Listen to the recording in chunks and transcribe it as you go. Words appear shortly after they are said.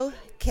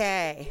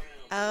Okay.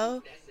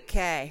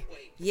 Okay.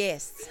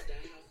 Yes.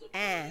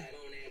 And.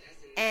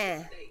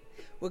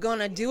 We're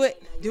gonna do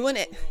it. Doing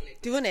it.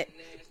 Doing it.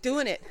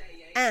 Doing it.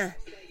 Uh.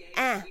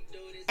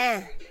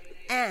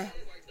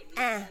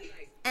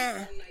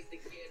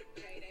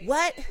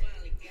 What?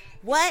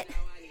 What?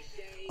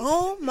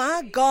 Oh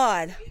my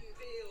God.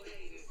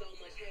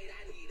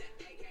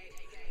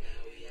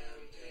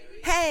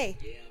 Hey.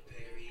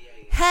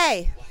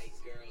 Hey.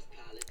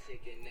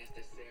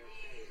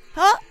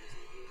 Huh?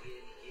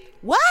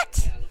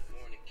 What?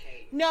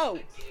 No.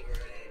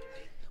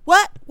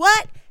 What?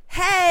 What?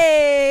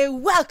 Hey,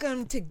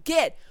 welcome to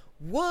Get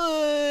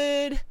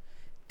Wood.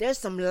 There's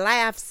some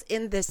laughs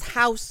in this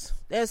house.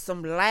 There's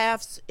some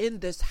laughs in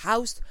this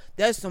house.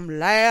 There's some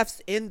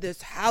laughs in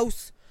this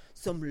house.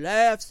 Some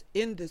laughs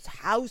in this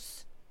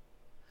house.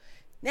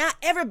 Now,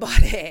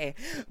 everybody,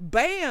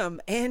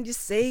 bam, and you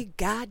say,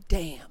 God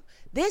damn.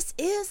 This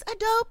is a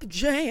dope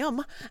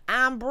jam.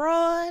 I'm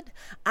broad,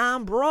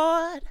 I'm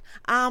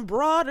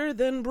broader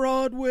than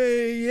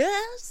Broadway.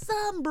 Yes,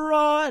 I'm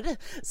broad,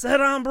 said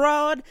I'm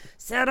broader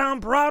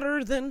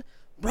than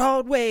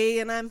Broadway.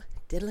 And I'm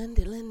diddling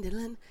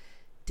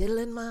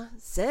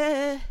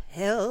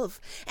myself.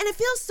 And it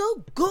feels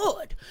so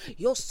good.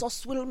 Your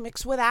sauce will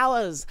mix with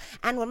ours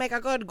and we'll make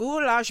a good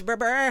goulash,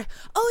 baby.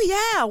 Oh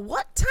yeah,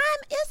 what time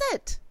is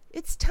it?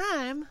 It's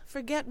time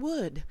for Get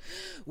Wood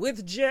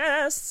with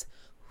Jess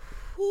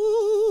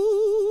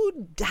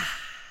Huda.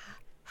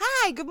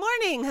 Hi, good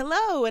morning,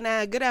 hello,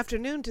 and good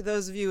afternoon to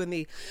those of you in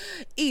the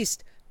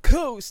East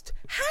Coast.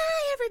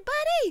 Hi,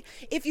 everybody.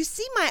 If you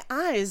see my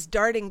eyes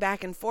darting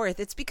back and forth,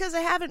 it's because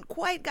I haven't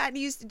quite gotten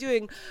used to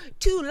doing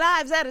 2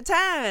 lives at a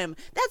time.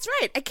 That's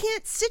right, I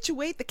can't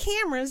situate the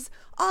cameras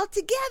all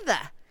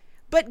together.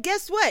 But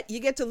guess what? You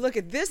get to look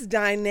at this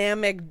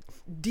dynamic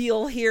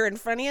deal here in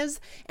front of you,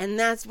 and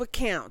that's what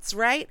counts,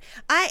 right?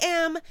 I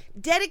am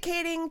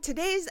dedicating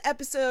today's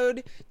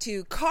episode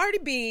to Cardi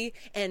B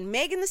and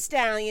Megan Thee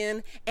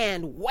Stallion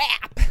and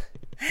WAP.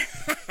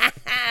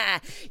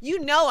 You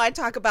know I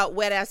talk about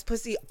wet ass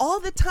pussy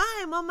all the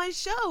time on my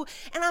show,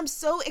 and I'm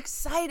so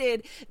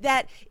excited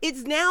that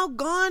it's now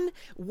gone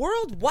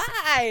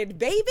worldwide,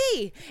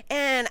 baby.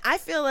 And I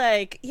feel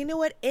like, you know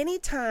what,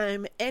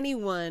 anytime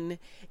anyone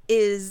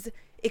is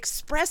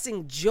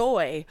expressing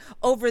joy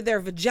over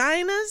their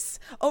vaginas,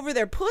 over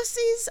their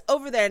pussies,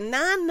 over their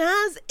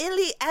nanas,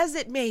 illy as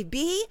it may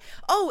be,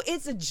 oh,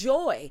 it's a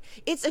joy.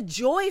 It's a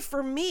joy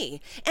for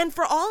me and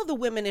for all the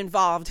women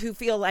involved who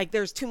feel like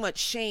there's too much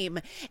shame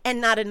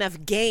and not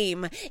enough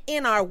game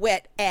in our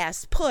wet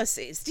ass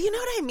pussies. Do you know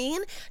what I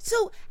mean?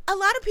 So a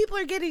lot of people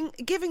are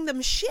giving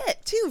them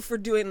shit too for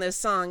doing this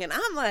song, and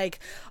I'm like,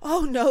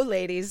 oh no,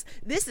 ladies,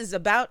 this is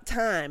about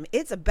time.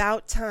 It's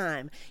about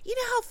time. You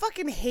know how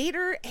fucking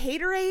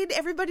haterade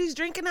everybody's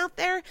drinking out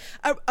there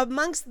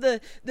amongst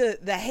the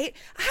hate?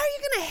 How are you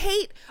gonna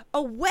hate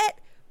a wet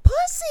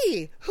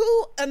pussy?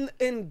 Who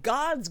in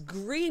God's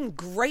green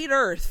great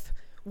earth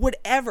would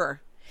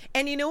ever?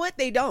 And you know what?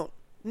 They don't.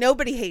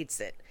 Nobody hates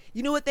it.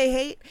 You know what they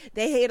hate?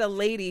 They hate a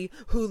lady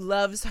who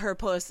loves her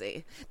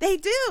pussy. They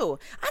do.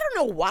 I don't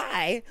know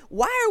why.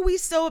 Why are we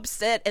so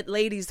upset at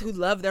ladies who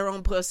love their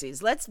own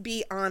pussies? Let's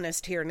be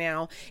honest here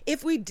now.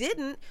 If we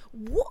didn't,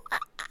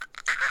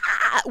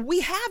 we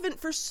haven't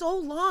for so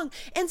long,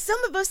 and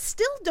some of us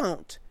still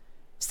don't.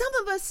 Some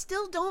of us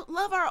still don't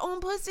love our own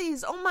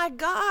pussies. Oh my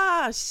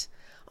gosh.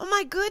 Oh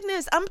my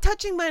goodness, I'm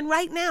touching mine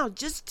right now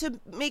just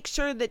to make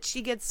sure that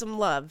she gets some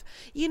love,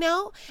 you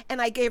know?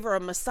 And I gave her a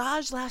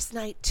massage last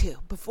night too,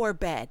 before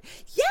bed.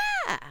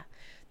 Yeah,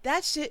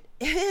 that shit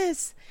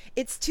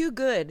it's too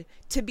good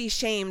to be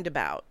shamed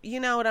about. You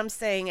know what I'm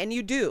saying? And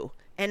you do.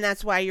 And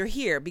that's why you're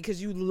here,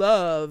 because you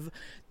love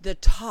the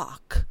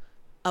talk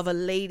of a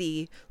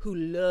lady who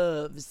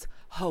loves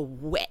her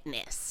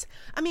wetness.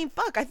 I mean,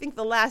 fuck, I think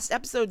the last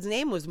episode's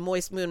name was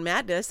Moist Moon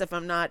Madness, if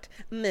I'm not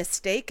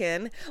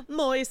mistaken.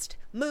 Moist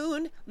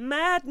Moon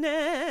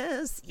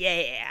Madness.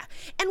 Yeah.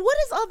 And what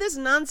is all this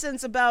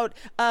nonsense about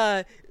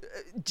Kylie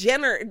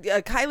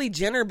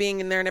Jenner being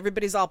in there and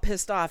everybody's all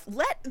pissed off?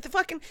 Let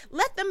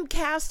them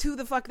cast who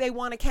the fuck they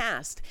want to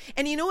cast.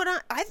 And you know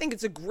what? I think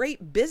it's a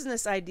great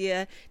business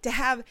idea to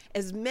have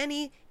as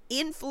many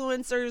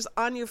influencers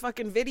on your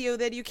fucking video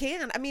that you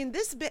can. I mean,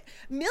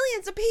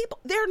 millions of people,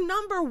 they're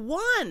number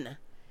one.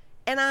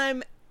 And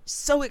I'm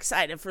so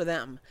excited for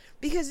them,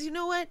 because you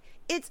know what?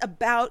 It's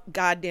about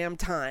goddamn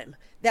time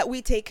that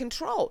we take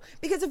control.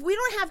 Because if we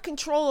don't have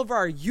control over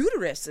our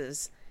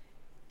uteruses,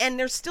 and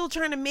they're still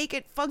trying to make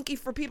it funky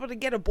for people to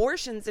get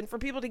abortions and for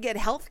people to get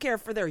health care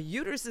for their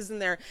uteruses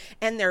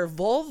and their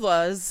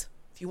vulvas,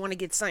 if you want to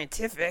get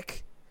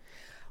scientific,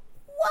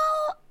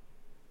 well,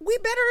 we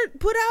better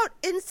put out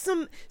in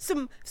some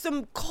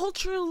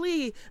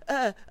culturally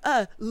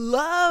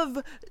love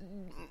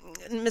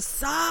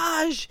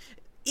massage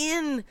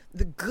in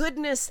the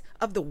goodness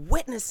of the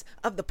wetness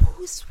of the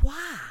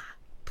poussoir.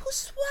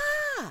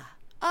 Poussoir.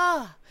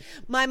 Ah,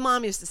 my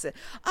mom used to say,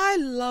 I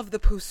love the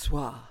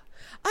poussoir.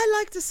 I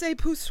like to say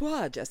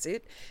poussoir,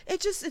 Jessie.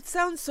 It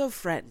sounds so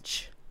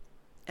French.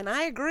 And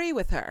I agree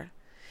with her.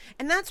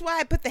 And that's why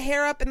I put the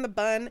hair up in the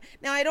bun.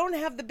 Now I don't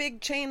have the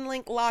big chain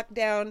link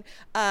lockdown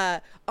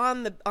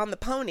on the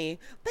pony,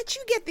 but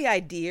you get the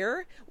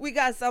idea. We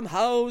got some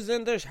hoes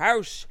in this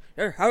house.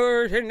 They're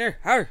hoes in their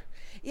house.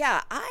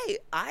 Yeah,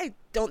 I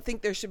don't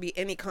think there should be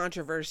any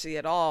controversy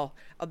at all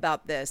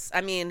about this.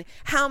 I mean,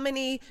 how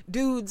many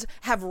dudes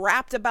have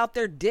rapped about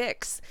their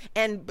dicks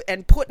and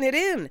putting it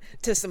in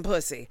to some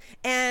pussy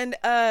and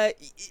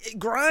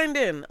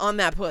grinding on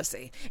that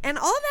pussy and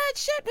all that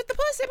shit with the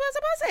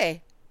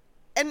pussy.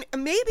 And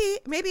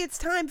maybe it's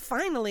time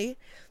finally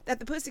that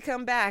the pussy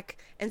come back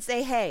and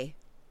say, hey,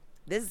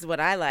 this is what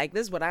I like.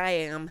 This is what I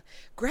am.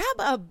 Grab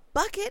a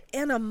bucket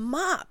and a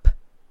mop.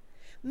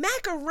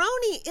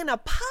 Macaroni in a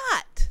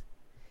pot.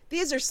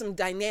 These are some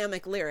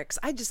dynamic lyrics.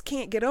 I just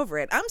can't get over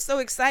it. I'm so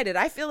excited.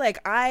 I feel like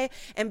I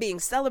am being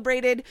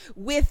celebrated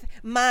with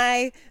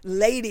my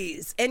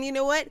ladies. And you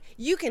know what?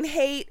 You can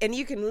hate and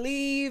you can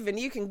leave and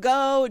you can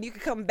go and you can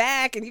come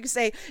back and you can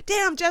say,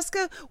 damn,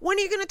 Jessica, when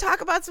are you going to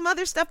talk about some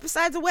other stuff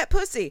besides a wet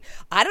pussy?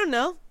 I don't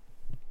know.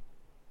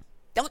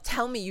 Don't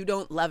tell me you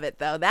don't love it,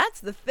 though.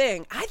 That's the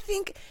thing. I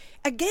think,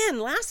 again,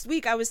 last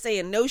week I was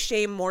saying no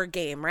shame, more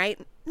game,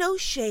 right? No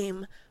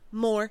shame,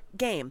 more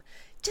game.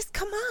 Just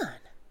come on.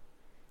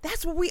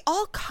 That's where we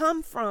all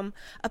come from,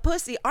 a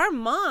pussy. Our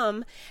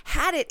mom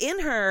had it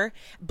in her,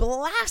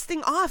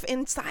 blasting off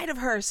inside of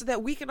her so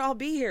that we could all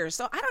be here.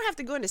 So I don't have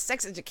to go into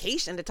sex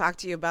education to talk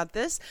to you about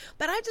this,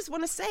 but I just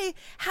want to say,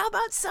 how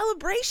about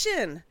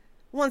celebration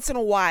once in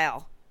a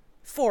while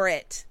for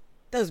it?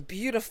 Those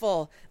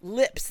beautiful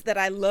lips that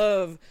I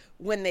love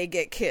when they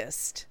get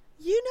kissed.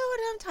 You know what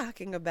I'm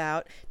talking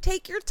about.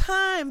 Take your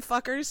time,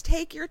 fuckers.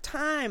 Take your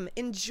time.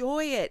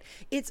 Enjoy it.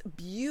 It's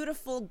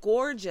beautiful,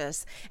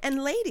 gorgeous.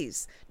 And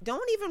ladies,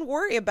 don't even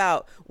worry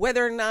about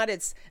whether or not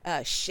it's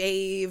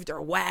shaved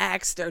or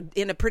waxed or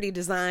in a pretty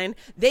design.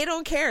 They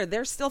don't care.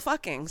 They're still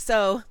fucking.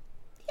 So,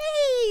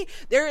 yay!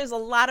 There is a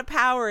lot of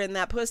power in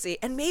that pussy.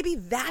 And maybe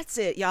that's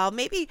it, y'all.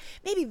 Maybe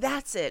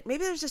that's it.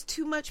 Maybe there's just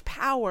too much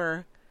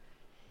power.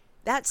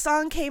 That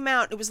song came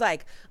out, it was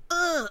like,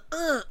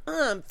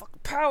 fucking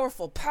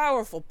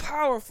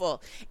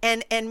powerful.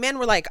 And men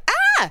were like,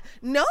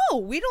 no,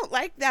 we don't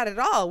like that at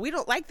all. We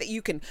don't like that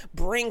you can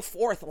bring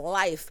forth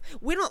life.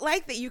 We don't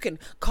like that you can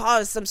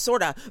cause some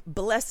sort of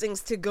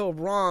blessings to go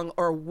wrong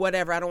or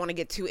whatever. I don't want to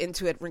get too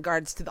into it in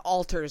regards to the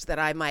altars that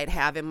I might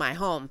have in my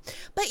home.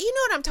 But you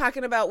know what I'm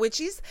talking about,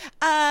 witches.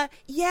 Yeah,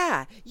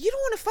 you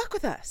don't want to fuck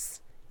with us.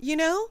 You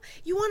know?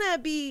 You want to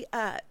be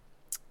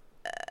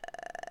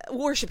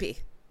worshipy.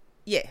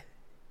 Yeah,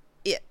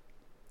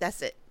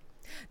 that's it.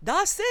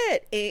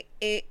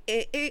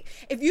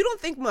 If you don't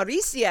think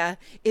Mauricia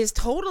is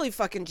totally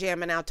fucking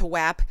jamming out to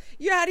WAP,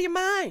 you're out of your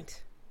mind.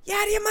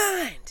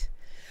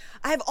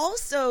 I've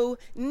also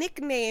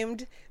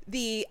nicknamed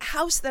the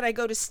house that I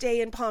go to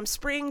stay in Palm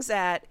Springs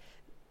at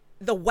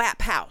the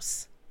WAP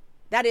house.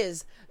 That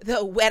is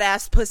the wet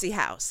ass pussy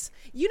house.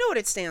 You know what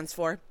it stands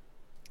for.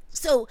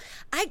 So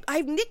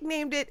I've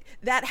nicknamed it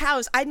that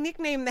house. I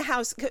nicknamed the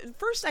house.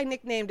 First I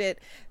nicknamed it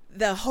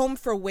the Home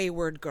for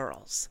Wayward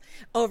Girls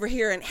over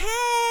here. And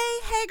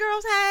hey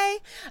girls, hey.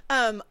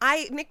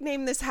 I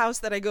nicknamed this house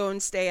that I go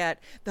and stay at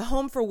the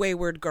Home for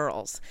Wayward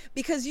Girls,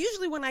 because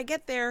usually when I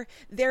get there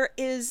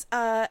is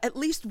at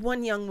least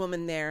one young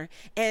woman there,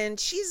 and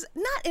she's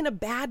not in a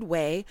bad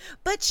way,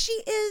 but she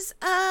is,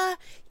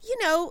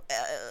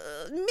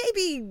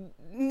 maybe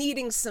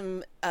needing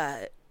some,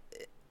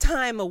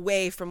 time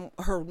away from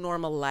her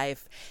normal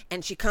life,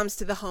 and she comes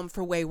to the Home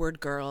for Wayward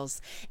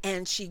Girls,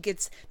 and she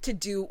gets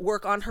to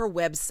work on her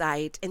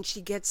website, and she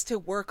gets to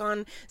work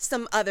on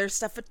some other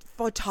stuff,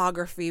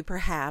 photography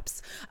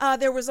perhaps.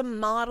 There was a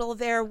model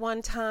there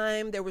one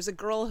time. There was a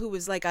girl who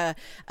was like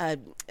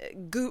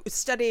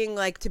studying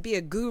like to be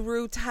a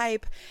guru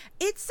type.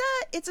 It's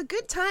a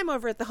good time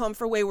over at the Home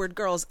for Wayward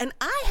Girls, and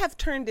I have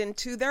turned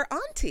into their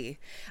auntie.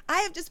 I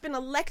have just been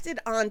elected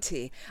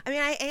auntie. I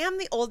mean, I am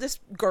the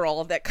oldest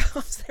girl that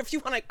comes. If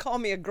you want to call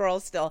me a girl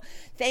still.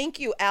 Thank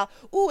you, Al.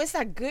 Ooh, it's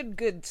that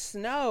good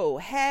snow.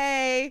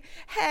 Hey,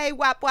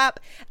 wap.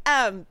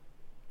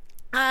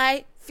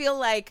 I feel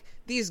like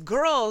these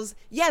girls,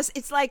 yes,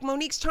 it's like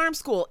Monique's Charm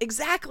School.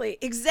 Exactly.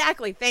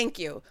 Thank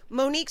you.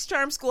 Monique's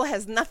Charm School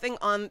has nothing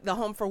on the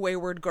Home for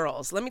Wayward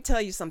Girls. Let me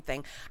tell you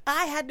something.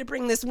 I had to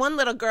bring this one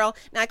little girl.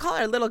 Now I call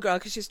her a little girl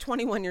because she's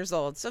 21 years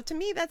old. So to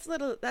me, that's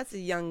a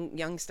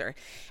youngster.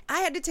 I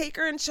had to take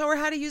her and show her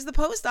how to use the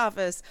post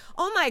office.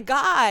 Oh my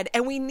God.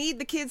 And we need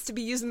the kids to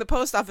be using the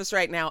post office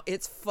right now.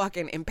 It's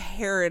fucking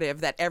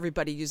imperative that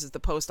everybody uses the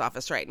post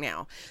office right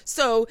now.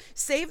 So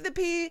save the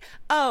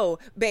P.O.,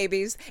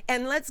 babies,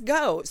 and let's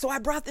go. So I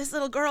brought this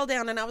little girl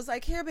down and I was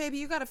like, here, baby,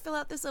 you got to fill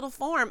out this little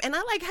form. And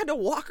I had to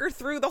walk her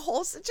through the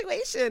whole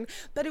situation,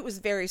 but it was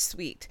very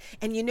sweet.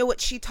 And you know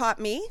what she taught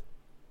me?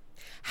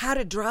 How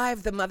to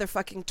drive the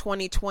motherfucking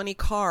 2020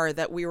 car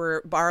that we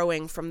were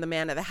borrowing from the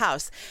man of the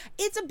house.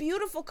 It's a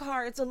beautiful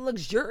car. It's a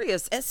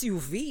luxurious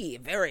SUV,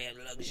 very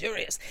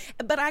luxurious.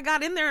 But I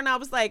got in there and I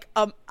was like,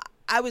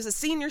 I was a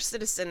senior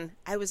citizen.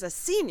 I was a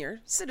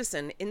senior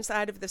citizen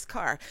inside of this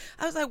car.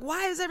 I was like,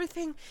 why is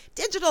everything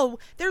digital?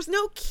 There's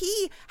no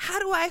key.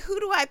 Who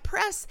do I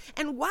press?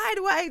 And why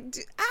do I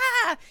do,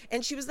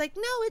 And she was like,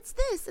 no, it's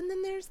this. And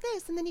then there's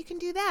this. And then you can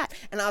do that.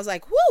 And I was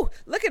like, whoo,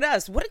 look at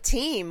us. What a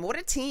team. What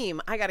a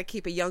team. I got to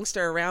keep a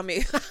youngster around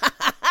me.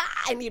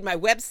 I need my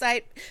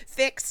website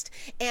fixed,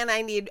 and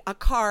I need a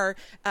car,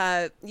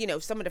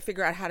 someone to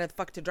figure out how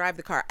to drive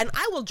the car. And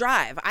I will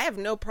drive. I have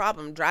no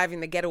problem driving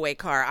the getaway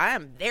car. I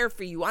am there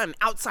for you. I'm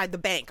outside the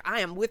bank.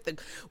 I am with the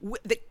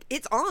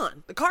it's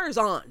on. The car is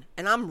on,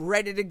 and I'm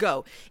ready to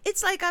go.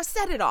 It's like I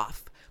set it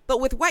off,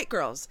 but with white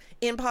girls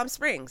in Palm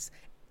Springs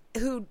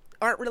who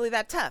aren't really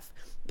that tough.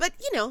 But,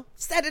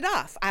 set it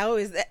off.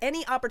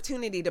 Any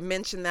opportunity to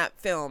mention that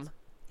film.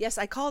 Yes,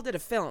 I called it a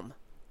film.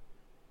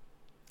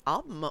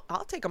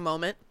 I'll take a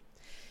moment.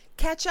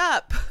 Catch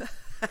up.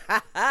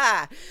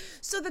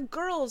 So the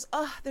girls,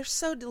 they're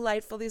so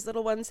delightful, these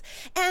little ones.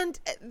 And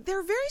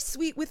they're very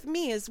sweet with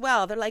me as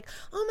well. They're like,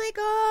 oh my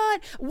God.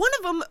 One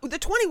of them, the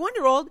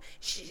 21-year-old,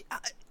 she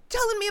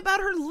telling me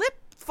about her lip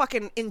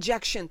fucking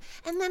injection.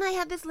 And then I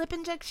had this lip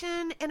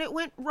injection and it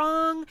went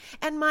wrong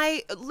and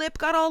my lip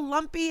got all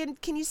lumpy and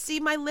can you see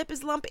my lip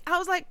is lumpy? I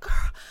was like,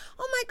 oh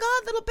my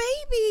God, little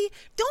baby.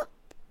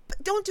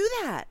 Don't do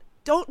that.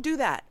 Don't do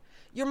that.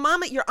 Your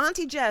mama, your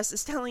Auntie Jess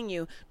is telling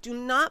you, do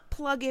not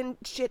plug in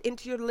shit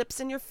into your lips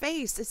and your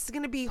face. It's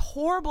going to be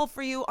horrible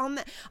for you on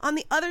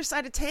the other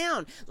side of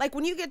town. Like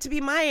when you get to be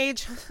my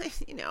age,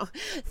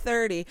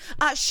 30,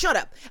 shut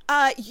up.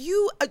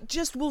 You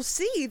just will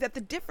see that the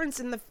difference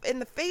in the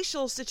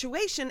facial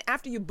situation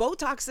after you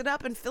Botox it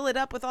up and fill it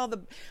up with all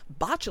the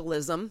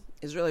botulism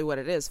is really what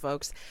it is,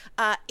 folks.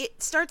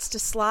 It starts to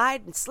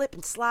slide and slip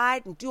and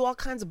slide and do all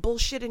kinds of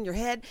bullshit in your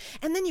head.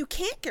 And then you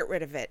can't get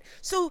rid of it.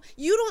 So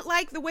you don't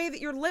like the way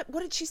that your lip, what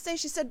did she say?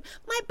 She said,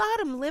 my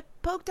bottom lip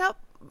poked out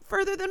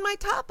further than my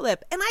top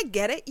lip. And I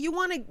get it. You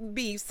want to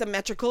be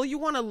symmetrical. You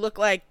want to look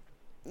like,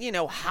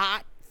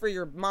 hot for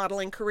your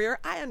modeling career.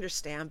 I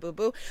understand,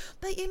 boo-boo.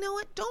 But you know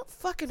what? Don't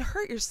fucking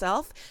hurt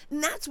yourself.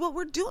 And that's what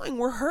we're doing.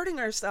 We're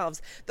hurting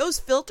ourselves. Those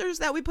filters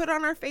that we put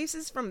on our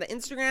faces from the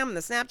Instagram and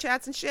the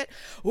Snapchats and shit,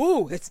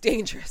 ooh, it's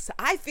dangerous.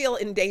 I feel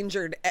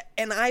endangered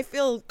and I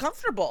feel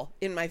comfortable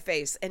in my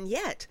face. And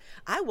yet,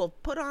 I will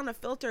put on a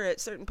filter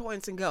at certain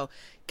points and go,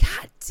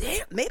 God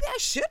damn, maybe I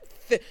should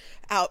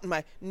out.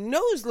 My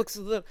nose looks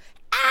a little...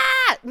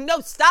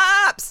 No,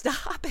 stop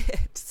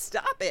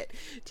it.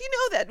 Do you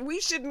know that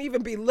we shouldn't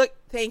even be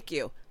thank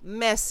you.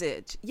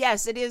 Message.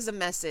 Yes, it is a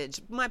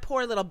message. My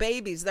poor little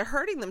babies, they're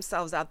hurting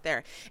themselves out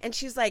there. And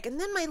she's like, and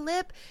then my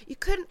lip, you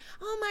couldn't,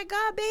 oh my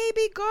God,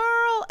 baby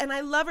girl. And I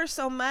love her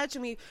so much.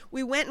 And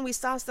we went and we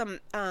saw some,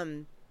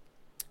 so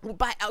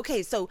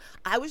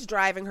I was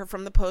driving her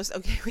from the post.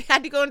 Okay, we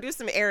had to go and do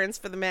some errands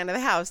for the man of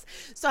the house.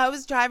 So I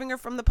was driving her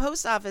from the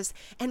post office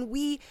and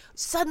we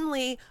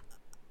suddenly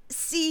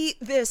see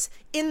this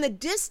in the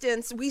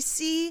distance. We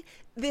see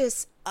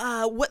this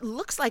what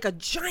looks like a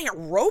giant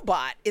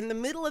robot in the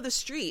middle of the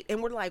street,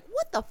 and we're like,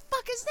 what the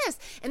fuck is this?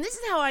 And this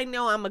is how I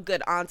know I'm a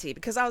good auntie,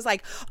 because I was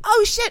like,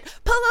 oh shit,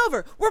 pull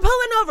over, we're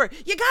pulling over,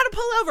 you gotta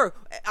pull over.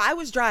 I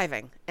was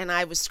driving and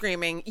I was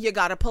screaming, you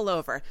gotta pull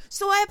over.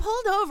 So I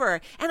pulled over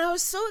and I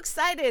was so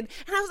excited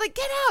and I was like,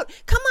 get out,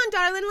 come on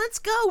darling, let's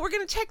go, we're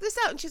gonna check this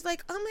out. And she's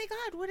like, oh my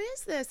God, what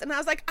is this? And I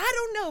was like, I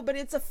don't know, but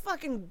it's a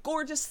fucking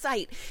gorgeous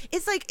sight.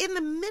 It's like in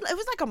the middle, it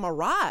was like a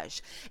mirage.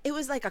 It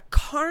was like a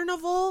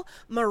carnival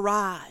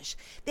mirage.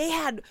 They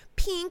had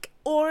pink,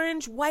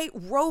 orange, white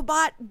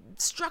robot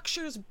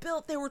structures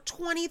built. They were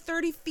 20,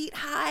 30 feet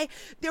high.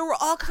 There were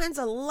all kinds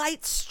of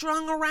lights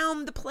strung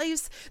around the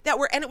place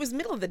and it was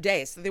middle of the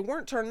day, so they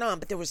weren't turned on,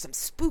 but there was some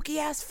spooky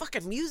ass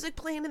fucking music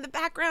playing in the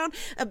background,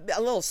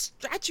 a little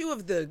statue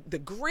of the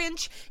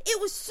Grinch.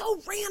 It was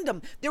so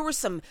random. There were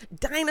some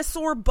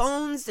dinosaur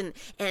bones and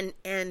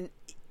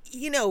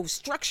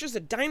structures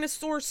of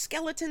dinosaur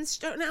skeletons.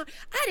 Now,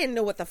 I didn't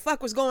know what the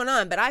fuck was going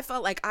on, but I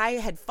felt like I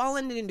had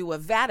fallen into a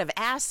vat of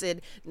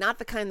acid, not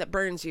the kind that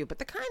burns you, but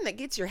the kind that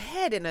gets your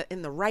head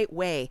in the right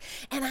way.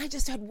 And I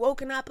just had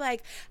woken up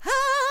like,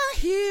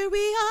 here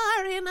we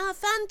are in a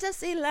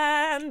fantasy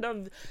land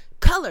of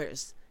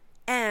colors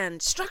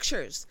and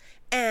structures.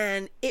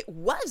 And it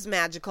was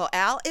magical,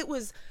 Al. It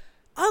was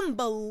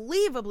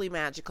unbelievably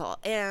magical.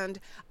 And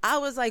I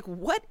was like,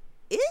 what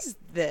is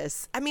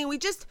this? I mean, we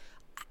just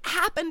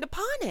happened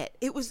upon it.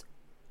 It was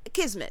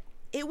kismet.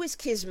 It was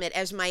kismet,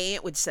 as my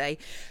aunt would say.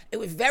 It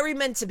was very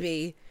meant to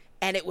be,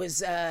 and it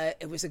was a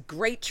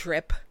great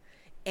trip.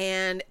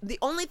 And the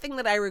only thing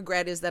that I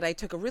regret is that I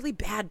took a really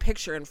bad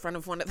picture in front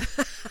of one of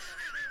the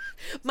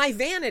my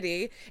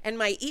vanity and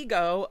my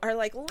ego are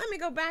like, let me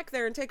go back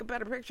there and take a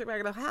better picture.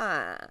 I go,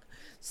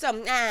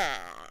 So, yeah,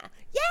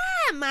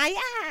 Maya.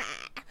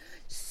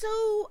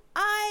 So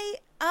I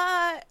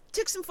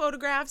took some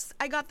photographs.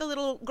 I got the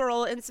little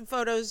girl in some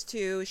photos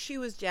too. She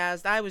was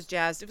jazzed. I was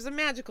jazzed. It was a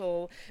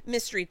magical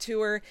mystery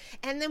tour.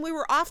 And then we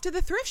were off to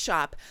the thrift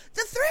shop.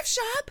 The thrift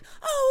shop?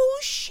 Oh,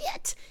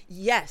 shit.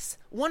 Yes.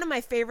 One of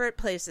my favorite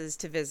places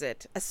to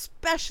visit,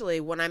 especially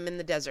when I'm in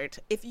the desert.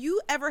 If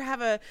you ever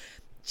have a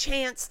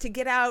chance to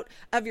get out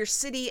of your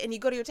city and you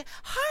go to your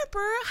Harper,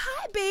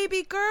 hi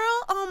baby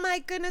girl, oh my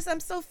goodness, I'm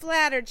so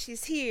flattered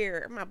she's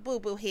here, my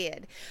boo-boo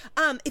head.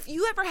 If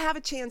you ever have a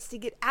chance to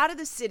get out of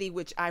the city,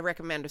 which I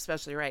recommend,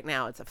 especially right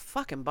now, it's a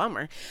fucking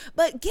bummer,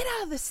 but get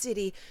out of the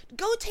city,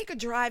 go take a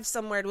drive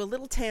somewhere to a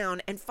little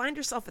town and find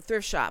yourself a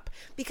thrift shop,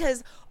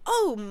 because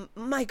oh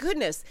my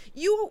goodness,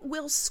 you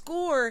will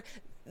score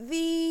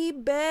the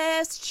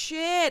best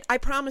shit. I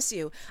promise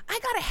you. I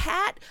got a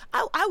hat.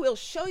 I will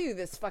show you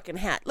this fucking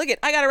hat. Look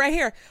I got it right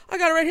here. I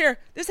got it right here.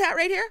 This hat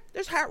right here.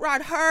 This hat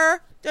right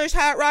here. This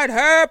hat right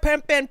here.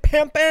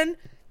 Pimpin'.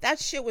 That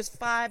shit was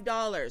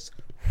 $5.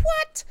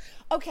 What?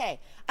 Okay.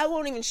 I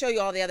won't even show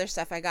you all the other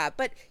stuff I got,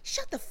 but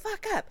shut the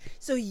fuck up.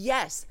 So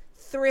yes,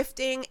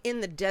 thrifting in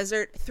the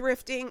desert,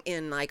 thrifting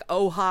in like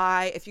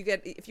Ojai.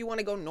 If you want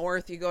to go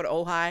north, you go to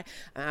Ojai.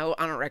 I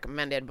don't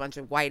recommend it. A bunch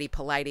of whitey,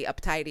 politey,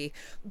 uptighty.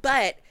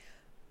 But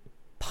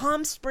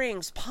Palm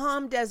Springs,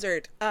 Palm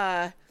Desert,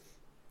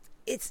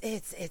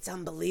 it's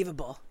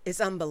unbelievable.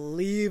 It's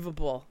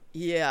unbelievable.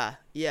 Yeah.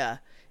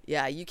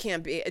 You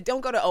can't be.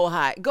 Don't go to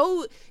Ojai.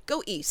 Go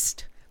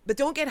east. But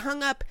don't get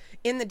hung up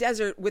in the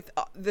desert with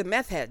the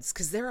meth heads,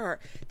 because there are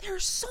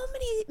so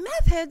many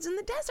meth heads in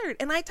the desert.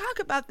 And I talk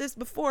about this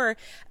before,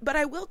 but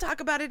I will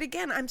talk about it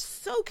again. I'm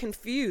so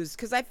confused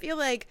because I feel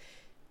like,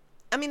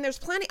 I'm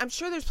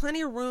sure there's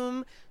plenty of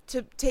room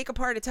to take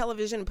apart a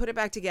television and put it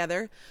back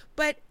together.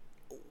 But,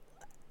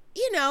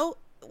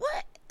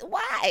 what?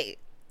 Why?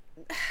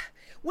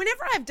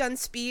 Whenever I've done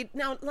speed,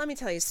 now let me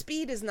tell you,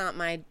 speed is not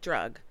my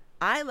drug.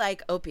 I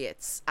like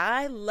opiates.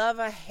 I love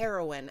a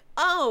heroin.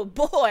 Oh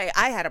boy,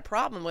 I had a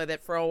problem with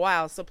it for a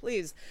while. So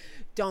please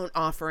don't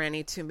offer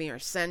any to me or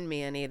send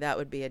me any. That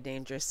would be a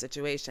dangerous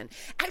situation.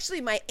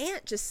 Actually, my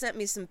aunt just sent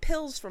me some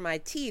pills for my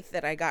teeth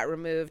that I got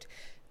removed.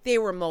 They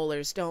were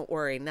molars. Don't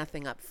worry.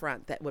 Nothing up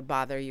front that would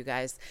bother you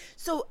guys.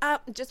 So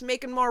just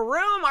making more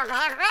room.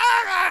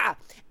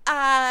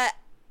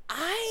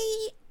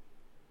 I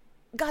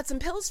got some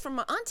pills from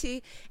my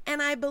auntie,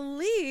 and I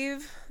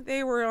believe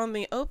they were on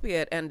the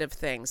opiate end of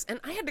things. And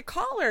I had to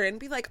call her and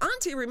be like,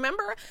 Auntie,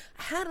 remember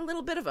I had a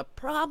little bit of a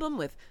problem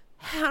with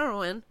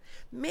heroin.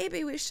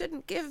 Maybe we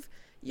shouldn't give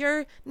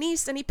your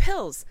niece any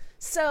pills.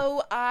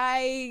 So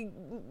I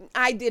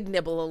did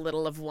nibble a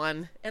little of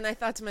one, and I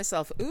thought to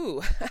myself,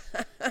 ooh,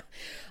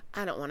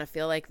 I don't want to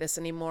feel like this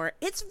anymore.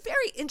 It's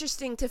very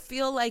interesting to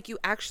feel like you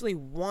actually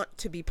want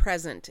to be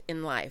present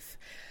in life.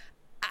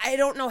 I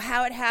don't know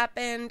how it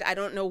happened. I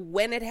don't know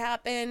when it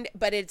happened,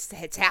 but it's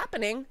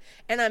happening.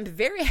 And I'm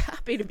very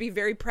happy to be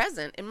very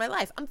present in my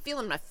life. I'm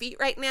feeling my feet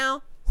right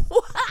now.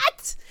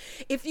 What?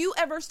 If you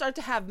ever start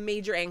to have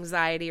major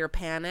anxiety or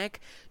panic,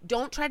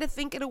 don't try to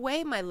think it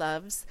away, my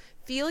loves.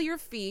 Feel your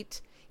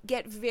feet.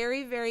 Get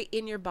very, very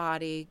in your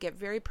body. Get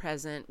very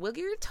present.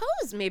 Wiggle your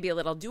toes maybe a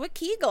little. Do a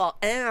Kegel.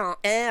 Ow,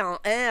 ow,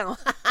 ow.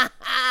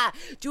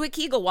 Do a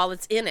Kegel while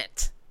it's in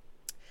it.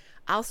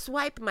 I'll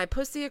swipe my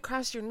pussy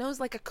across your nose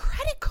like a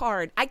credit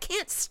card. I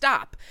can't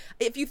stop.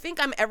 If you think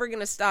I'm ever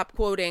going to stop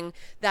quoting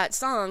that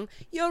song,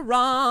 you're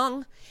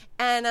wrong.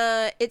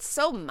 And it's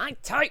so my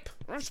type.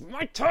 That's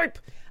my type.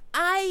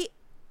 I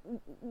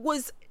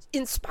was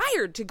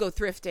inspired to go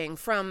thrifting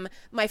from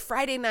my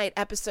Friday night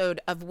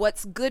episode of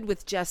What's Good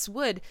with Jess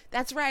Wood.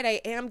 That's right, I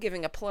am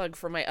giving a plug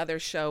for my other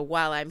show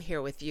while I'm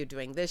here with you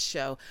doing this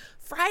show.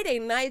 Friday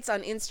nights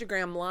on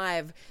Instagram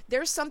Live,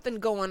 there's something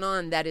going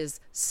on that is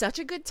such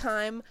a good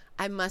time.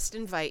 I must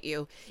invite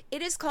you.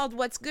 It is called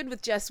What's Good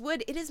with Jess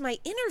Wood. It is my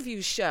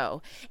interview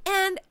show.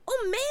 And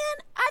oh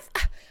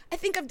man, I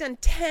think I've done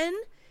 10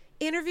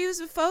 interviews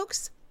with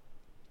folks.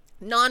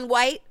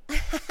 Non-white.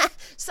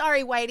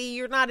 Sorry, Whitey,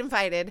 you're not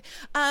invited.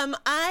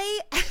 I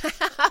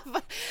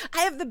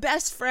have the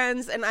best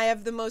friends, and I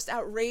have the most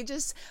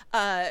outrageous,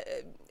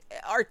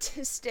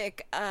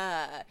 artistic,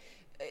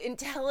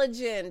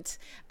 intelligent,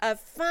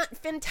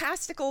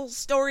 fantastical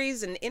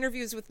stories and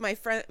interviews with my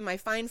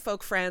fine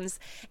folk friends.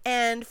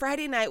 And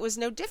Friday night was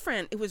no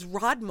different. It was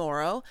Rod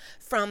Morrow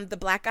from The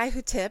Black Guy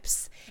Who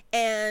Tips,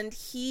 and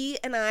he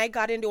and I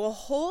got into a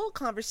whole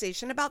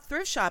conversation about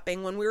thrift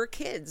shopping when we were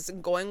kids,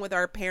 and going with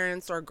our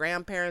parents or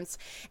grandparents,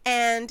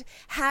 and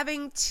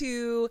having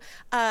to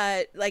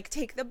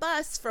take the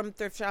bus from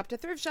thrift shop to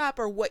thrift shop,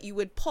 or what you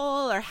would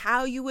pull, or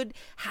how you would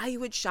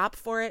shop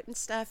for it and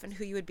stuff, and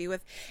who you would be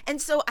with.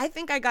 And so I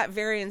think I got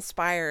very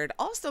inspired.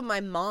 Also,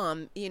 my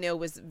mom,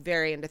 was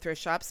very into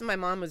thrift shops, and my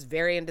mom was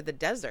very into the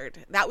desert.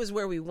 That was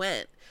where we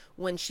went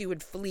when she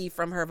would flee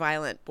from her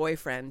violent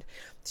boyfriend.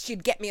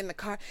 She'd get me in the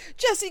car.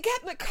 Jesse,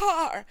 get in the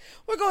car.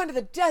 We're going to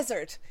the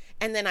desert.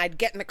 And then I'd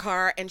get in the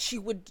car, and she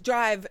would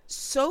drive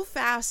so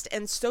fast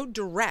and so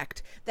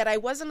direct that I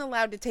wasn't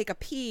allowed to take a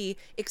pee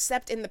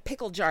except in the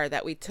pickle jar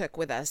that we took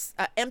with us,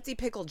 an empty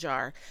pickle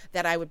jar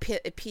that I would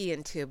pee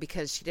into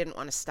because she didn't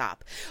want to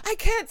stop. I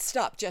can't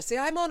stop, Jesse.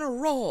 I'm on a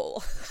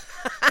roll.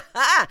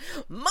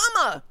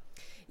 Mama!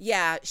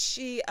 Yeah,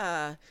 she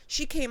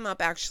came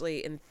up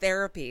actually in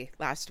therapy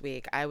last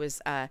week. I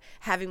was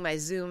having my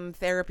Zoom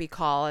therapy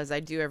call, as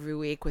I do every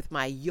week, with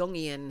my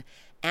Jungian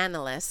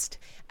analyst,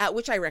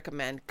 which I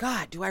recommend.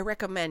 God, do I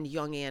recommend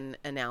Jungian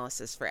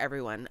analysis for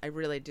everyone? I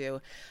really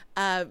do.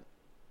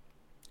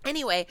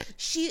 Anyway,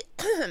 she,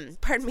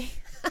 pardon me,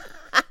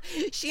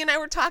 she and I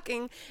were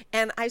talking,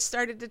 and I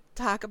started to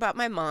talk about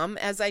my mom,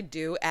 as I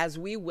do, as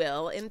we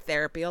will in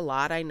therapy a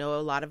lot. I know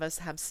a lot of us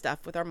have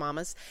stuff with our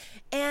mamas,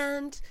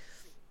 and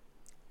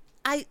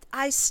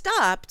I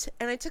stopped,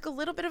 and I took a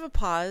little bit of a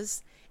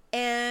pause,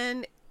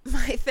 and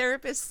my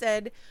therapist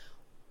said,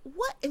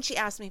 "What?" And she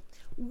asked me,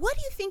 "What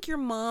do you think your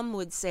mom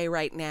would say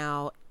right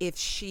now if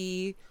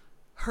she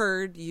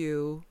heard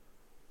you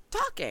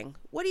talking?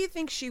 What do you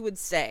think she would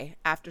say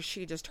after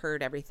she just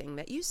heard everything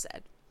that you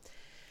said?"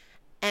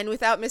 And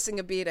without missing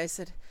a beat, I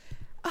said,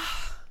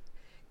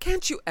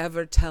 "Can't you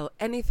ever tell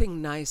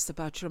anything nice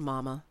about your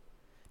mama?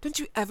 Don't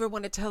you ever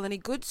want to tell any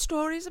good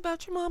stories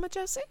about your mama,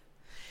 Jesse?"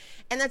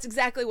 And that's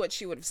exactly what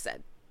she would have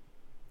said.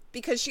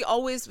 Because she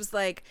always was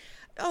like,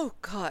 "Oh,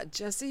 God,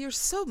 Jesse, you're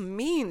so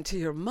mean to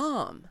your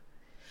mom."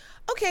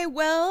 Okay,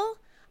 well,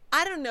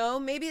 I don't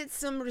know. Maybe it's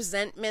some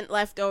resentment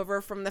left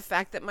over from the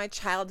fact that my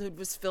childhood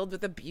was filled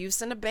with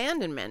abuse and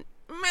abandonment.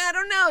 I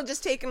don't know.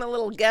 Just taking a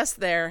little guess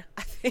there.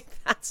 I think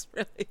that's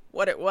really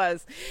what it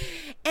was.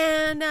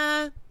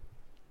 And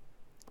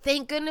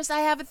thank goodness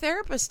I have a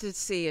therapist to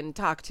see and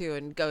talk to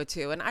and go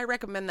to. And I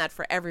recommend that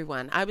for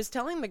everyone. I was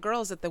telling the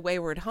girls at the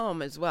Wayward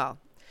home as well,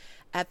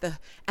 at the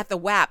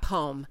WAP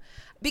home,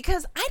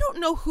 because I don't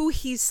know who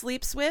he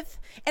sleeps with,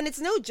 and it's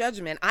no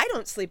judgment. I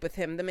don't sleep with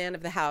him, the man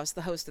of the house,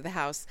 the host of the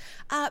house.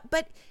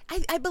 But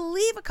I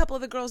believe a couple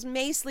of the girls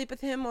may sleep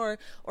with him, or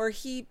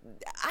he.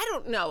 I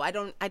don't know. I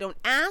don't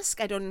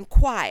ask. I don't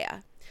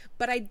inquire.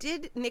 But I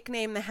did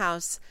nickname the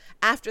house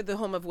after the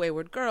home of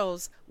Wayward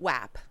Girls,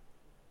 WAP.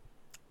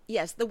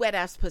 Yes, the wet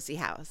ass pussy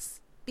house.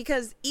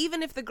 Because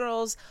even if the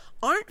girls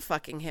aren't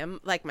fucking him,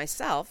 like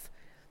myself,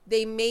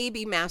 they may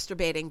be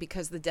masturbating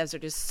because the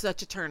desert is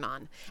such a turn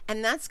on.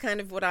 And that's kind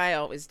of what I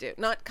always do.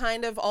 Not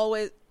kind of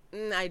always.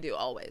 I do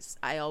always.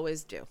 I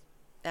always do.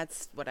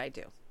 That's what I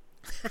do.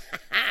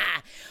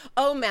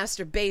 Oh,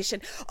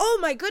 masturbation. Oh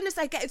my goodness.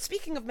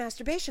 Speaking of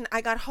masturbation,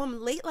 I got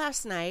home late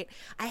last night.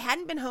 I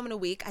hadn't been home in a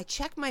week. I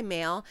checked my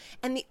mail,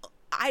 and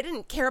I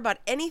didn't care about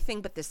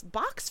anything but this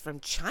box from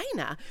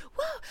China.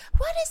 Well,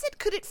 what is it?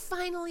 Could it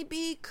finally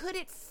be? Could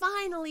it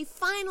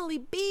finally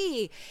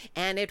be?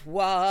 And it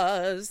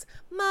was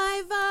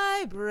my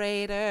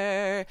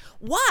vibrator.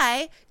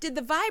 Why did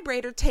the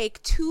vibrator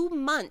take 2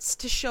 months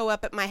to show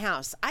up at my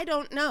house? I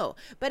don't know,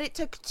 but it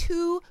took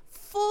 2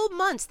 full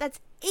months.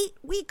 That's 8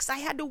 weeks I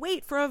had to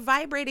wait for a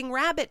vibrating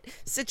rabbit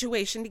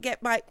situation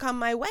to come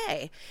my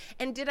way.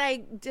 And did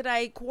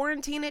I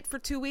quarantine it for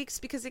 2 weeks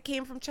because it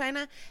came from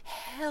China?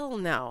 Hell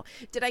no.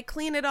 Did I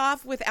clean it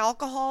off with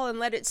alcohol and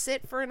let it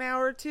sit for an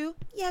hour or two?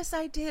 Yes,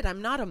 I did.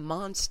 I'm not a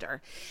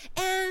monster.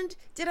 And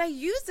did I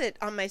use it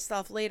on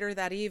myself later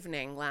that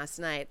evening last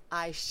night?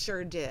 I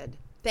sure did.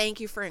 Thank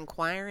you for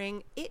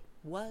inquiring. It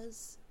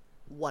was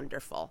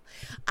wonderful.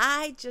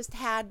 I just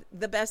had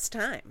the best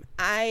time.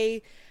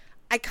 I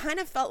kind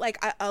of felt like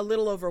a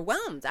little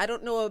overwhelmed. I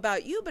don't know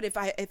about you, but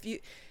if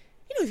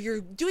you're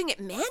doing it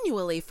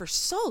manually for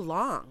so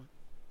long,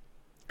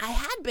 I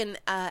had been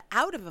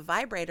out of a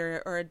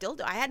vibrator or a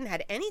dildo. I hadn't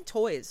had any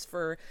toys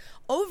for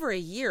over a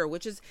year,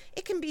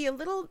 it can be a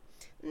little,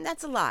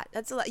 that's a lot.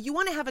 You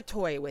want to have a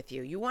toy with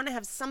you. You want to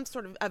have some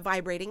sort of a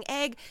vibrating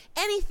egg,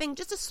 anything,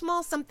 just a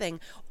small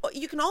something.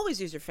 You can always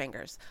use your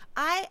fingers.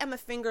 I am a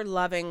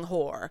finger-loving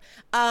whore,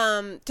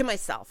 to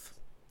myself.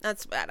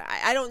 That's bad.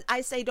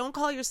 I say don't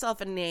call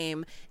yourself a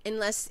name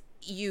unless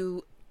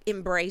you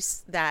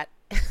embrace that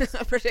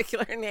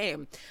particular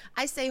name.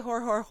 I say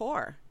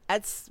whore.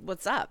 That's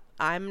what's up.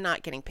 I'm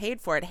not getting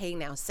paid for it. Hey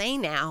now, say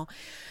now.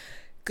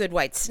 Good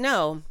white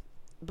snow.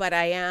 But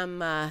I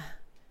am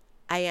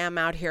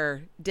out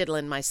here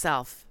diddling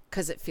myself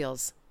because it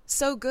feels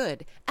so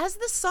good. As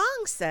the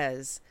song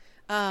says.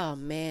 Oh,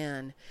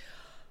 man.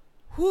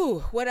 Whew.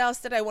 What else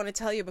did I want to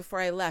tell you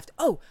before I left?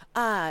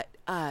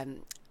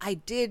 I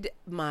did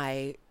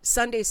my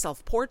Sunday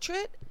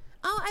self-portrait.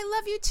 Oh, I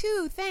love you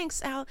too.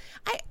 Thanks, Al.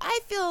 I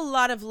feel a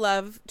lot of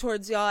love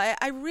towards y'all.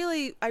 I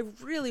really,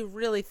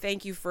 really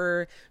thank you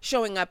for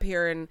showing up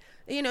here, and,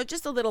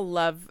 just a little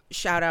love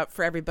shout out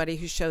for everybody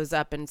who shows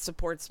up and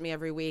supports me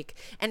every week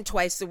and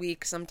twice a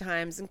week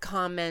sometimes, and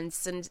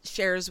comments and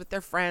shares with their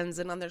friends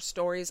and on their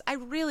stories. I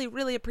really,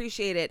 really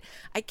appreciate it.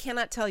 I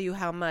cannot tell you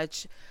how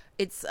much.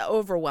 It's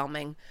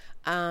overwhelming.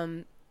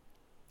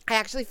 I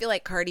actually feel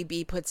like Cardi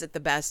B puts it the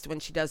best when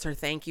she does her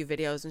thank you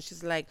videos, and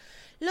she's like,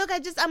 look,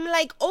 I'm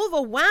like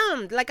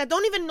overwhelmed. Like, I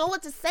don't even know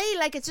what to say.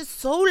 Like, it's just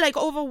so like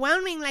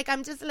overwhelming. Like,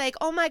 I'm just like,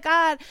 oh my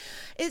God,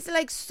 it's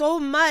like so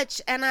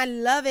much. And I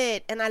love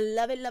it. And I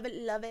love it, love it,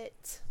 love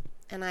it.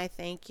 And I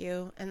thank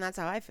you. And that's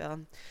how I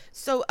feel.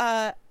 So,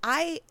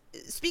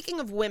 speaking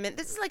of women,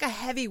 this is like a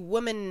heavy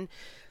woman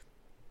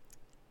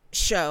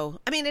show.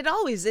 I mean, it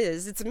always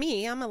is. It's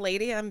me. I'm a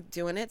lady. I'm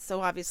doing it.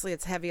 So obviously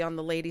it's heavy on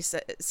the lady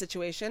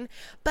situation.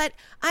 But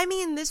I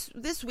mean,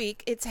 this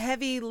week it's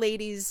heavy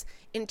ladies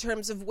in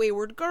terms of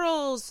Wayward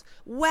Girls,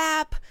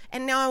 WAP,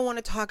 and now I want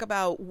to talk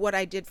about what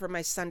I did for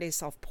my Sunday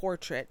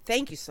self-portrait.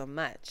 Thank you so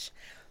much.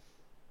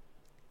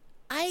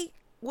 I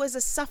was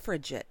a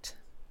suffragette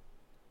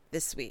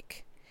this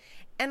week.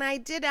 And I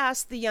did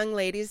ask the young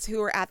ladies who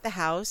were at the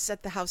House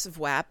of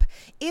WAP,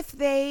 if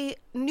they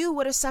knew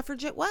what a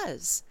suffragette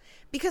was.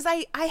 Because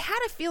I had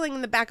a feeling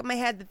in the back of my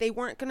head that they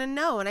weren't going to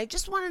know. And I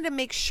just wanted to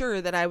make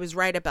sure that I was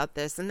right about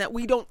this and that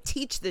we don't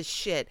teach this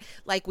shit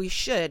like we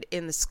should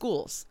in the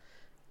schools.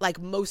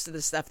 Like most of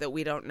the stuff that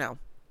we don't know.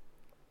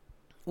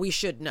 We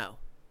should know.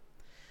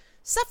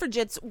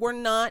 Suffragettes were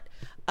not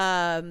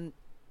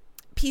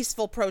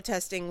peaceful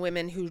protesting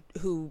women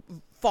who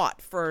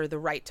fought for the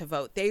right to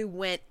vote. They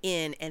went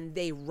in and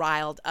they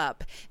riled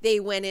up.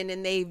 They went in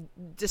and they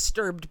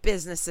disturbed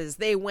businesses.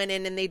 They went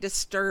in and they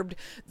disturbed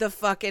the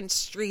fucking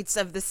streets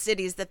of the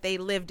cities that they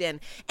lived in.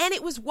 And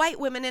it was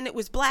white women and it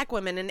was black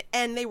women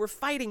and they were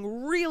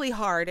fighting really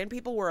hard and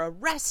people were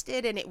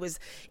arrested and it was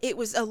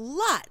a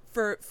lot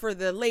for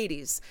the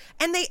ladies.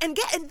 And they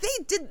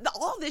did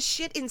all this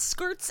shit in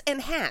skirts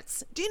and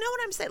hats. Do you know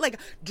what I'm saying? Like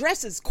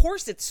dresses,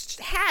 corsets,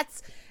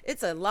 hats.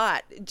 It's a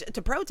lot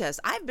to protest.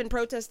 I've been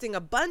protesting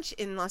a bunch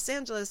in Los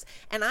Angeles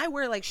and I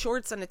wear like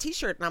shorts and a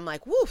t-shirt and I'm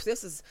like, woof,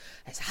 it's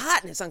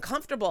hot and it's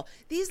uncomfortable.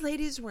 These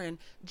ladies were in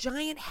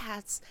giant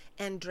hats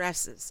and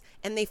dresses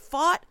and they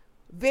fought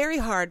very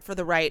hard for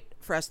the right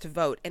for us to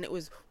vote. And it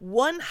was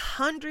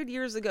 100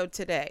 years ago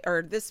today,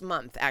 or this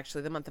month,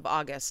 actually, the month of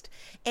August.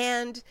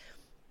 And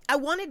I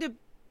wanted to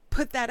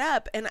put that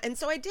up and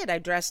so I did. I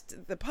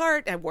dressed the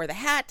part. I wore the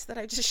hat that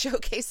I just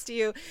showcased to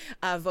you,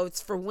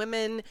 Votes for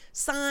Women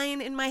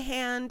sign in my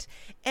hand,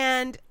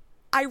 and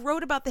I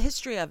wrote about the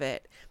history of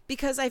it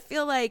because I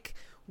feel like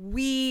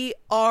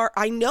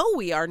I know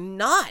we are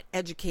not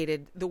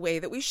educated the way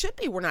that we should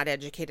be. We're not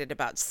educated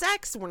about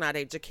sex. We're not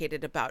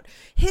educated about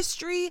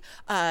history,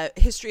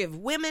 history of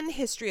women,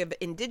 history of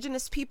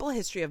indigenous people,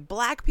 history of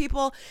black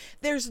people.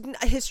 There's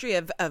a history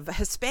of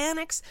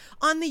Hispanics.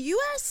 On the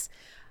U.S.,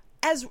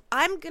 as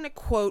I'm going to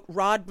quote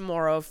Rod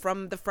Morrow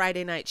from the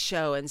Friday Night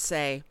Show and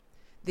say,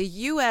 the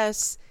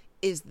U.S.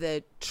 is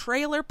the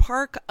trailer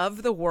park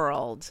of the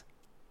world.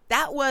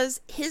 That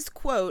was his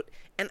quote,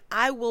 and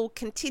I will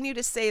continue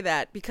to say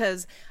that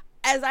because,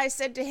 as I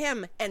said to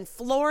him, and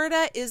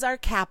Florida is our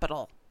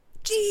capital.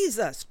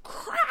 Jesus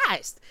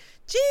Christ.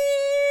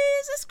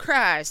 Jesus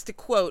Christ, to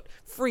quote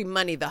Free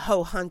Money, the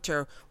Hoe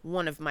Hunter,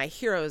 one of my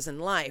heroes in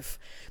life.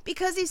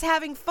 Because he's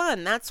having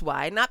fun, that's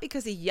why. Not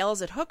because he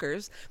yells at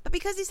hookers, but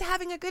because he's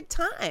having a good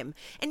time.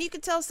 And you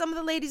can tell some of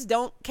the ladies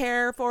don't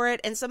care for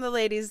it, and some of the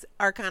ladies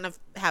are kind of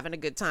having a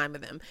good time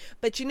with him.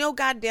 But you know,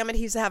 goddammit,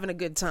 he's having a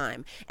good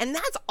time. And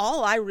that's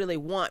all I really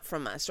want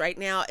from us right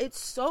now. It's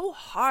so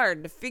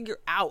hard to figure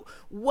out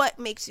what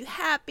makes you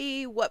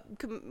happy,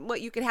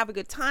 what you can have a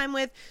good time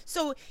with.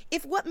 So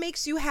if what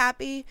makes you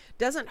happy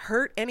doesn't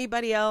hurt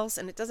anybody else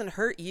and it doesn't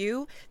hurt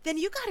you, then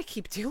you got to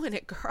keep doing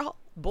it, girl,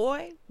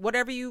 boy,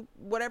 whatever your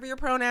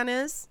pronoun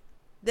is,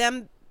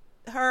 them,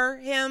 her,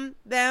 him,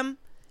 them,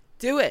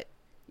 do it.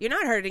 You're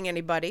not hurting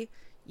anybody.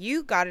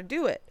 You got to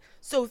do it.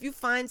 So if you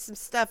find some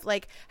stuff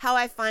like how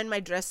I find my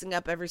dressing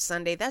up every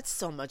Sunday, that's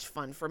so much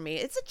fun for me.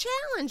 It's a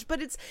challenge,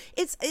 but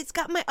it's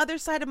got my other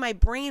side of my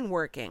brain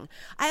working.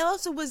 I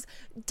also was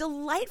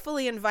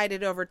delightfully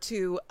invited over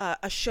to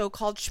a show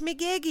called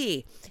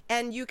Schmigiggy,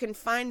 and you can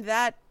find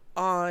that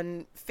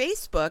on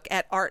Facebook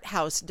at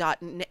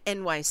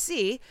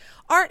arthouse.nyc.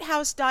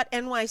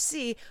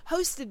 Arthouse.nyc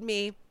hosted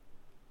me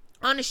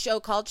on a show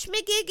called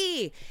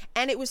Schmigiggy,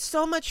 and it was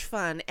so much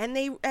fun. And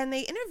they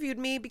interviewed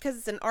me, because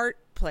it's an art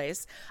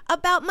place,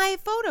 about my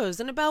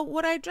photos and about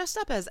what I dressed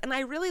up as. And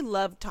I really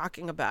loved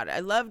talking about it. I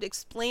loved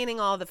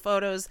explaining all the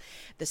photos.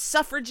 The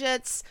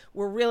suffragettes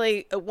were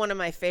really one of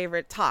my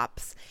favorite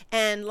tops.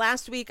 And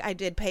last week I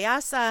did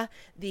Payasa,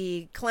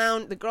 the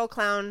girl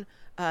clown,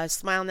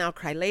 Smile Now,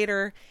 Cry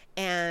Later.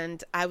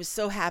 And I was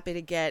so happy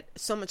to get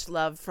so much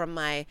love from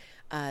my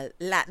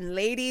Latin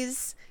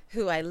ladies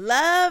who I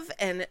love,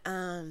 and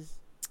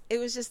it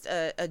was just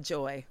a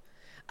joy.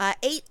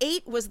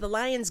 8-8 was the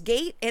Lion's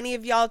Gate. Any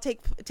of y'all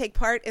take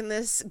part in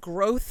this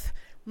growth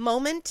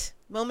moment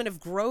of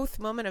growth,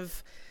 moment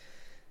of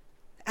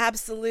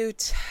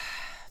absolute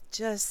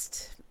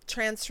just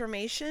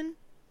transformation?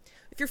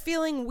 If you're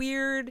feeling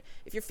weird,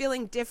 if you're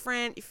feeling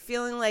different, if you're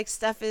feeling like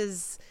stuff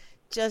is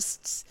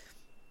just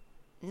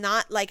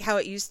not like how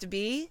it used to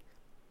be,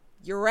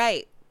 you're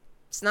right.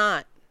 It's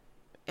not.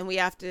 And we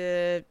have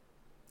to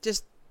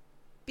just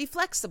be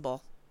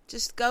flexible.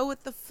 Just go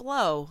with the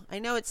flow. I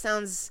know it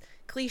sounds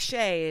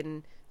cliche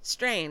and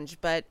strange,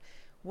 but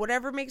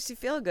whatever makes you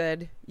feel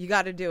good, you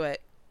got to do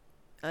it.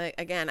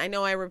 Again, I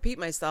know I repeat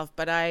myself,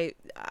 but I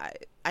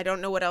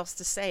don't know what else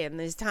to say. In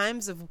these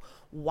times of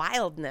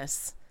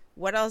wildness,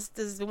 what else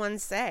does one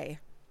say?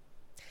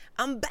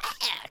 I'm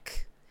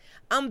back.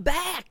 I'm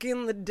back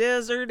in the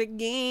desert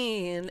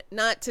again.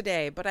 Not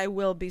today, but I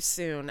will be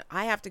soon.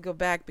 I have to go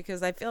back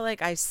because I feel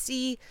like I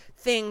see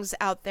things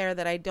out there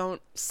that I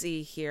don't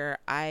see here.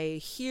 I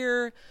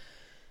hear,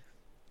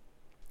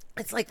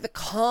 it's like the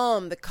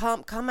calmate.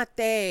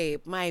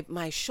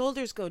 My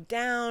shoulders go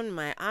down,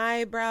 my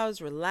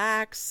eyebrows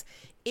relax.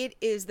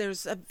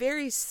 There's a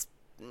very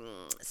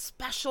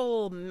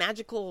special,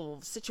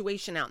 magical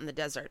situation out in the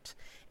desert.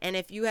 And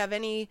if you have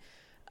any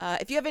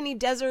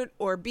desert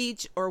or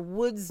beach or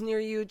woods near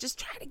you, just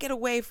try to get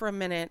away for a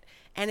minute,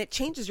 and it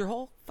changes your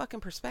whole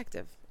fucking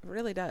perspective. It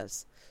really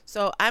does.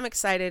 So I'm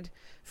excited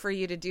for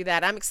you to do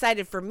that. I'm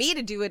excited for me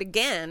to do it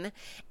again.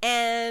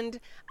 And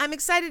I'm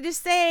excited to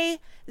say,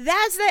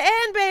 that's the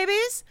end,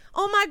 babies.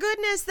 Oh my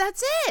goodness,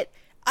 that's it.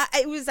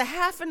 It was a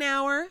half an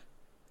hour.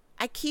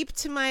 I keep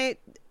to my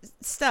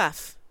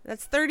stuff.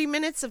 That's 30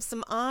 minutes of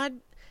some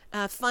odd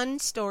fun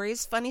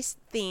stories, funny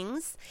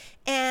things.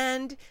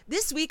 And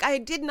this week I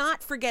did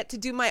not forget to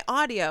do my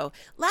audio.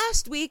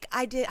 Last week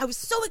I was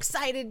so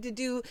excited to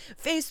do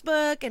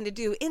Facebook and to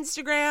do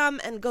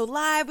Instagram and go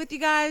live with you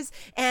guys,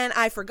 and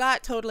I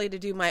forgot totally to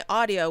do my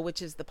audio,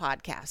 which is the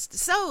podcast.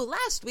 So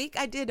last week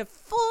I did a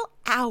full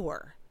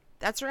hour.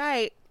 That's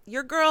right.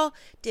 Your girl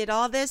did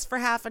all this for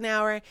half an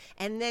hour,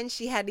 and then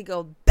she had to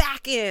go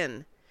back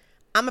in.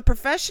 I'm a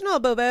professional,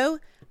 boo-boo.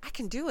 I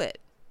can do it.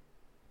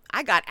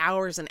 I got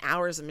hours and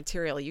hours of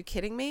material. Are you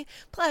kidding me?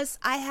 Plus,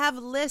 I have a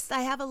list.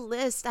 I have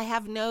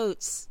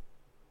notes.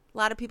 A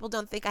lot of people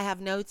don't think I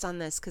have notes on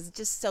this because it's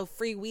just so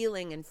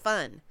freewheeling and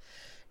fun.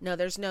 No,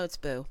 there's notes,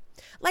 boo.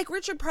 Like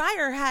Richard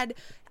Pryor had,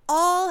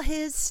 all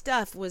his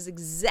stuff was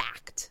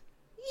exact.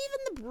 Even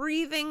the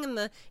breathing and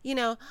the,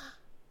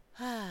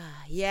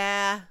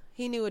 yeah,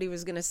 he knew what he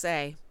was going to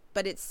say.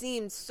 But it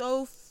seemed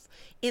so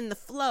in the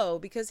flow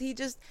because he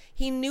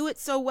knew it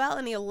so well,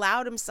 and he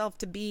allowed himself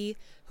to be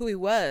who he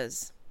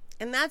was.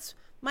 And that's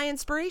my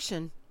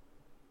inspiration.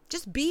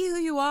 Just be who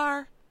you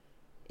are.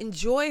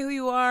 Enjoy who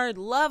you are.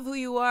 Love who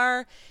you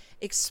are.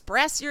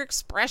 Express your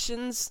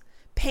expressions.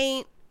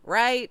 Paint,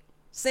 write,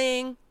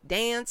 sing,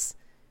 dance.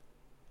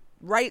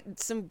 Write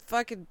some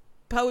fucking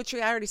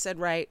poetry. I already said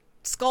write.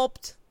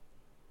 Sculpt.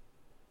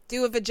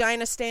 Do a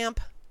vagina stamp.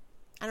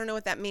 I don't know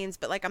what that means,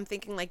 but like I'm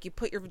thinking like you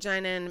put your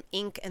vagina in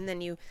ink and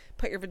then you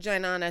put your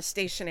vagina on a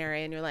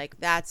stationery and you're like,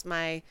 that's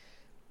my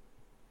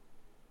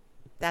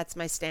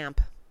stamp.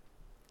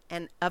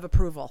 And of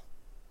approval.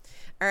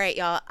 All right,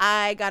 y'all,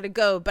 I gotta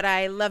go, but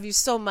I love you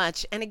so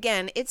much. And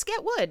again, it's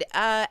Get Wood.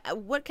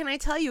 What can I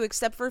tell you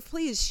except for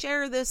please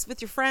share this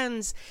with your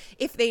friends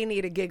if they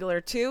need a giggle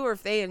or two, or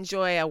if they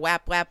enjoy a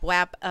whap, whap,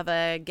 whap of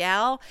a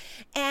gal.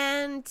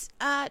 And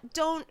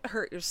don't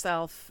hurt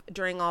yourself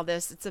during all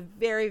this. It's a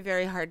very,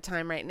 very hard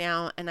time right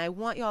now. And I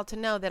want y'all to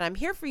know that I'm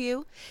here for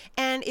you.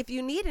 And if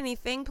you need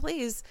anything,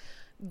 please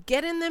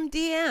get in them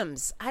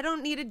DMs. I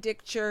don't need a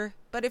dicture,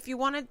 but if you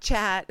want to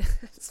chat,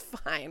 it's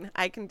fine.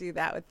 I can do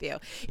that with you.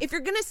 If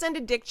you're going to send a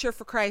dicture,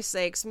 for Christ's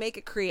sakes, make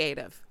it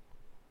creative.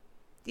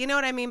 You know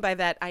what I mean by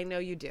that? I know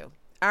you do.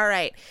 All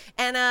right.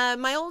 And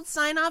my old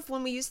sign off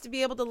when we used to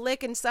be able to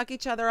lick and suck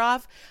each other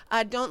off,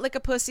 don't lick a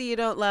pussy you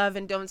don't love,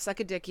 and don't suck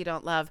a dick you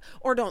don't love,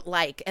 or don't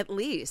like, at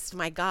least.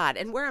 My God.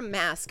 And wear a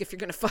mask if you're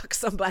going to fuck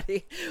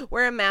somebody.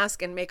 Wear a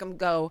mask and make them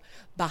go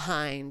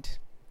behind.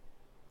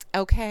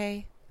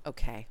 Okay?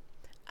 Okay.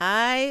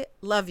 I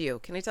love you.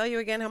 Can I tell you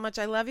again how much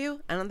I love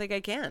you? I don't think I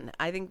can.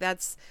 I think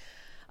that's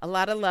a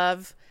lot of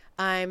love.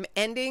 I'm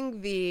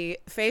ending the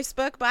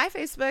Facebook. Bye,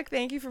 Facebook.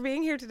 Thank you for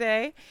being here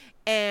today.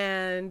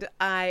 And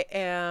I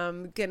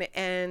am going to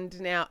end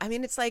now. I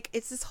mean, it's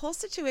this whole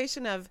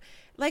situation of,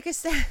 like I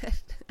said,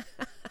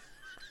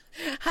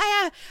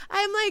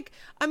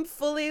 I'm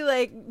fully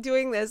like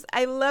doing this.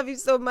 I love you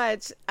so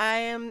much.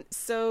 I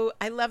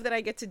love that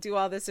I get to do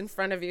all this in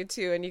front of you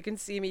too. And you can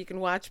see me, you can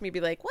watch me be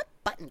like, what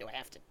button do I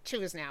have to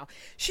choose now?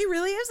 She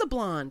really is a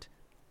blonde.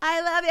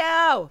 I love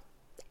you.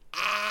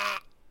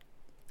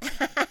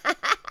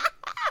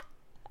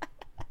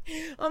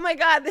 Oh my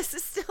God, this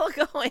is still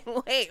going.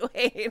 Wait.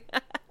 Wait,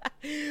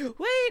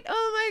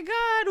 oh my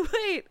God,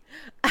 wait.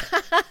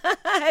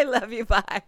 I love you, bye.